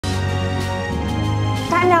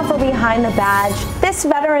Time now for Behind the Badge. This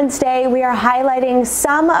Veterans Day, we are highlighting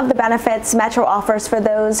some of the benefits Metro offers for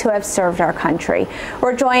those who have served our country.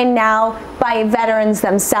 We're joined now by veterans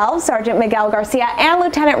themselves, Sergeant Miguel Garcia and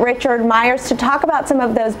Lieutenant Richard Myers, to talk about some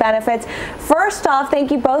of those benefits. First off,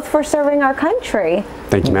 thank you both for serving our country.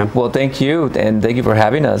 Thank you, ma'am. Well, thank you, and thank you for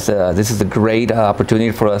having us. This is a great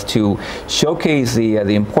opportunity for us to showcase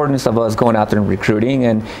the importance of us going out there and recruiting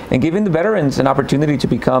and giving the veterans an opportunity to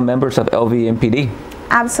become members of LVMPD.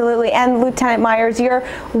 Absolutely. And Lieutenant Myers, you're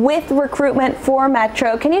with recruitment for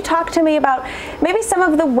Metro. Can you talk to me about maybe some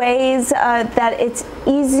of the ways that it's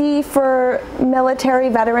easy for military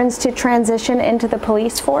veterans to transition into the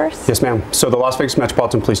police force? Yes, ma'am. So the Las Vegas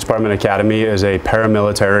Metropolitan Police Department Academy is a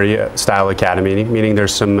paramilitary style academy, meaning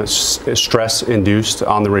there's some stress induced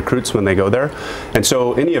on the recruits when they go there. And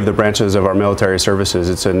so any of the branches of our military services,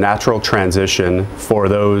 it's a natural transition for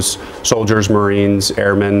those soldiers, Marines,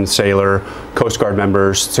 airmen, sailor, Coast Guard members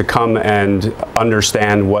to come and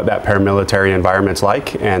understand what that paramilitary environment's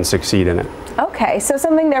like and succeed in it. Okay, so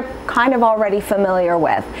something they're kind of already familiar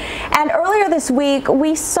with. And earlier this week,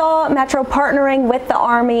 we saw Metro partnering with the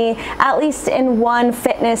Army, at least in one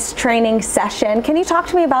fitness training session. Can you talk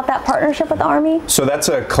to me about that partnership with the Army? So that's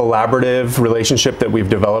a collaborative relationship that we've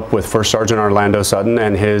developed with First Sergeant Orlando Sutton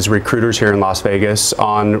and his recruiters here in Las Vegas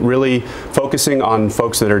on really focusing on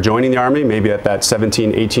folks that are joining the Army, maybe at that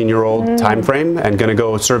 17, 18-year-old time frame and going to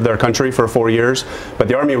go serve their country for 4 years. But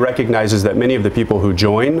the Army recognizes that many of the people who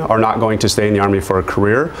join are not going to stay in the Army for a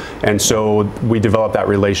career, and so we developed that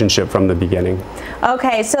relationship from the beginning.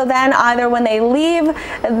 Okay, so then either when they leave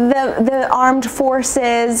the armed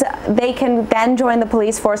forces, they can then join the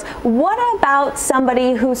police force. What about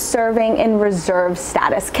somebody who's serving in reserve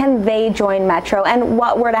status? Can they join Metro, and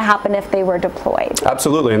what were to happen if they were deployed?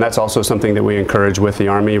 Absolutely, and that's also something that we encourage with the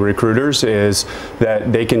Army recruiters, is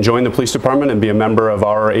that they can join the police department and be a member of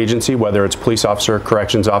our agency, whether it's police officer,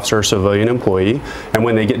 corrections officer, civilian employee, and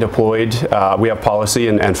when they get deployed, we have policy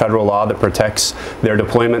and federal law that protects their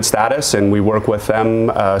deployment status, and we work with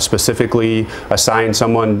them, specifically assign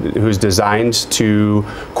someone who's designed to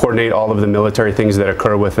coordinate all of the military things that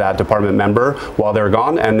occur with that department member while they're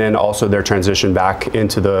gone, and then also their transition back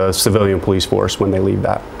into the civilian police force when they leave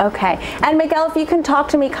that. Okay, and Miguel, if you can talk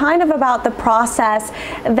to me kind of about the process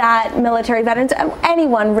that military veterans,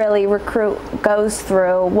 anyone really goes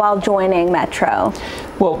through while joining Metro.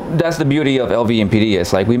 Well, that's the beauty of LVMPD.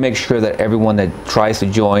 It's like we make sure that everyone that tries to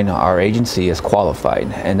join our agency is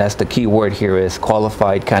qualified, and that's the key word here, is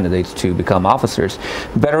qualified candidates to become officers.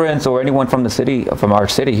 Veterans or anyone from the city, from our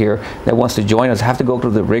city here, that wants to join us have to go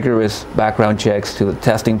through the rigorous background checks, to the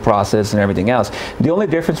testing process and everything else. The only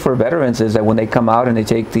difference for veterans is that when they come out and they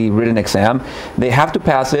take the written exam, they have to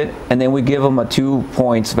pass it, and then we give them a 2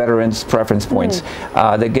 points, veterans preference points,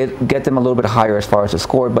 that get them a little bit higher as far as the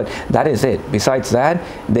score, but that is it. Besides that,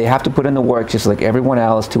 they have to put in the work just like everyone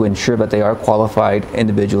else to ensure that they are qualified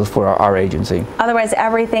individuals for our agency. Otherwise,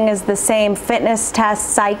 everything is the same: fitness test,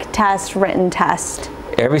 psych test, written test.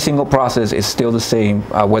 Every single process is still the same,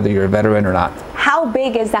 whether you're a veteran or not. How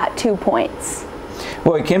big is that 2 points?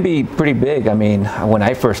 Well, it can be pretty big. I mean, when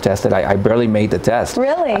I first tested, I barely made the test.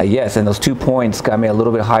 Really? Yes, and those 2 points got me a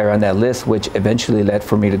little bit higher on that list, which eventually led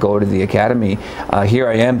for me to go to the academy. Here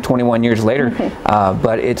I am 21 years later,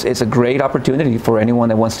 but it's a great opportunity for anyone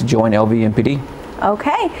that wants to join LVMPD.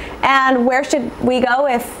 Okay, and where should we go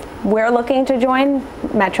if we're looking to join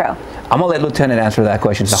Metro? I'm going to let Lieutenant answer that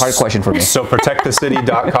question. It's a hard question for me. So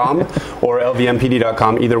protectthecity.com or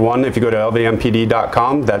lvmpd.com, either one. If you go to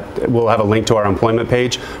lvmpd.com, that will have a link to our employment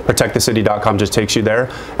page. Protectthecity.com just takes you there.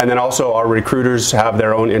 And then also our recruiters have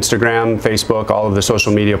their own Instagram, Facebook, all of the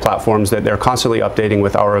social media platforms that they're constantly updating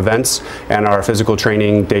with our events and our physical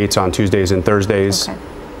training dates on Tuesdays and Thursdays. Okay.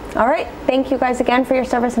 All right. Thank you guys again for your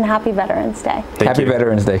service, and happy Veterans Day. Happy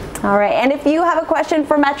Veterans Day. All right. And if you have a question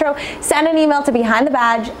for Metro, send an email to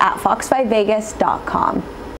behindthebadge@fox5vegas.com.